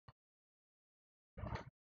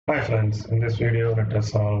Hi friends, in this video let us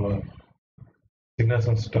solve a signals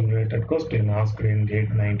and system related question asked in GATE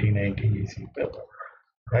 1990 EC paper.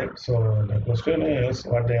 Right, so the question is,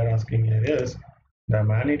 what they are asking here is the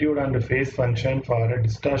magnitude and phase function for a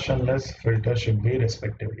distortionless filter should be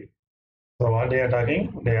respectively. So what they are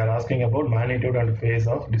talking, they are asking about magnitude and phase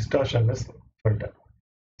of distortionless filter.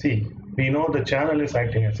 See, we know the channel is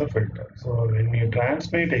acting as a filter. So when you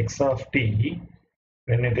transmit x of t,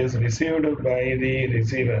 when it is received by the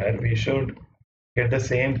receiver, we should get the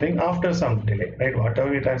same thing after some delay, right? Whatever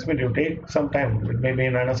we transmit, you take some time, it may be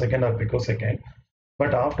nanosecond or picosecond,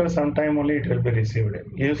 but after some time only it will be received.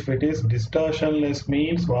 If it is distortionless,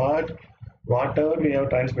 means whatever we have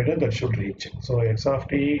transmitted, that should reach. So x of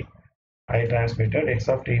t I transmitted, x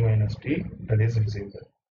of t minus t, that is received.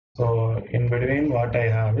 So in between what I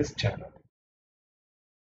have is channel,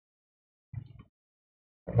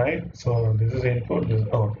 right? So this is input, this is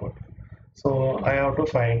output. So I have to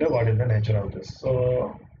find what is the nature of this.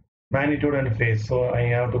 So magnitude and phase. So I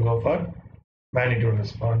have to go for magnitude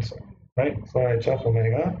response, right? So h of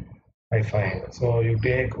omega I find. So you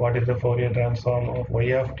take what is the Fourier transform of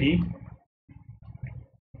y of t.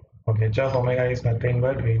 Okay, h of omega is nothing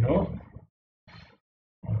but we know.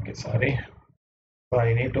 Okay, sorry. So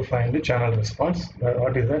I need to find the channel response.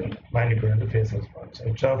 What is the magnitude and the phase response?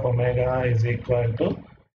 H of omega is equal to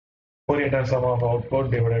Fourier transform of output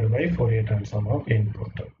divided by Fourier transform of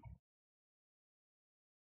input,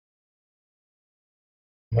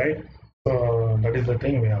 right? So that is the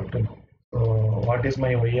thing we have to know. So what is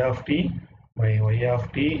my y of t? My y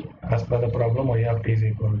of t, as per the problem, y of t is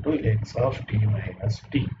equal to x of t minus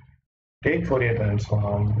t. Take Fourier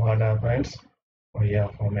transform, what happens? Y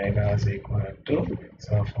of omega is equal to x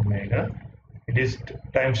of omega. It is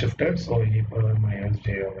time shifted, so e power minus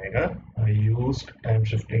j omega. I used time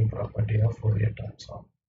shifting property of Fourier transform.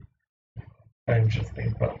 Time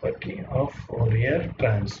shifting property of Fourier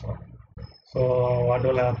transform. So what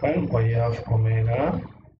will happen? Y of omega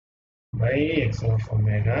by x of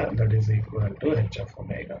omega, that is equal to h of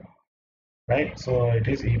omega, right? So it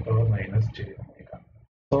is e power minus j omega.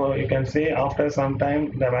 So you can say after some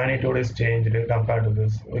time the magnitude is changed compared to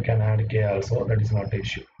this. We can add k also, that is not the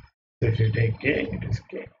issue. So if you take k, it is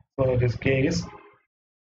k. So this k is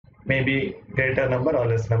maybe greater number or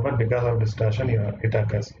less number because of distortion it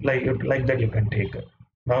occurs. Like that you can take.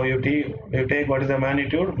 Now you take what is the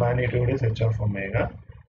magnitude? Magnitude is h of omega.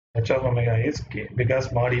 H of omega is k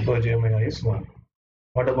because mod e power j omega is 1.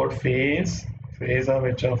 What about phase? Phase of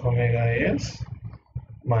h of omega is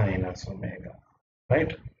minus omega,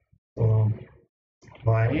 right? So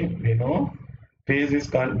why? We know phase is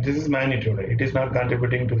this is magnitude. It is not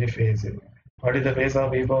contributing to the phase. What is the phase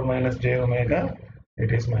of e power minus j omega?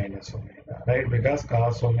 It is minus omega, right? Because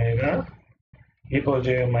cos omega e power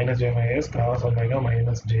j minus j omega is cos omega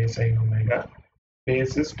minus j sin omega.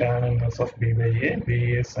 Phase is tan inverse of b by a. B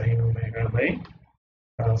is sin omega by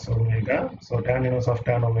cos omega. So tan inverse of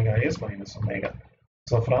tan omega is minus omega.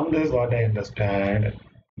 So from this, what I understand,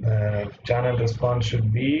 the channel response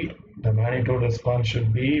should be, the magnitude response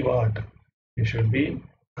should be what? It should be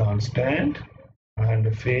constant and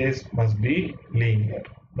the phase must be linear,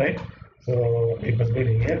 right? So it must be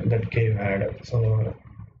linear, that k add. So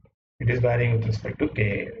it is varying with respect to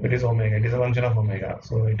k. It is omega. It is a function of omega.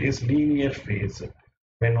 So it is linear phase.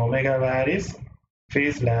 When omega varies,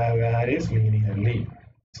 phase varies linearly.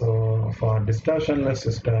 So for distortionless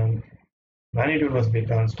system, magnitude must be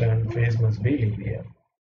constant, phase must be linear.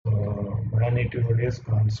 So magnitude is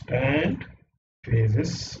constant, phase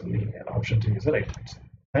is linear. Option 3 is the right answer.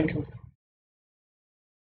 Thank you.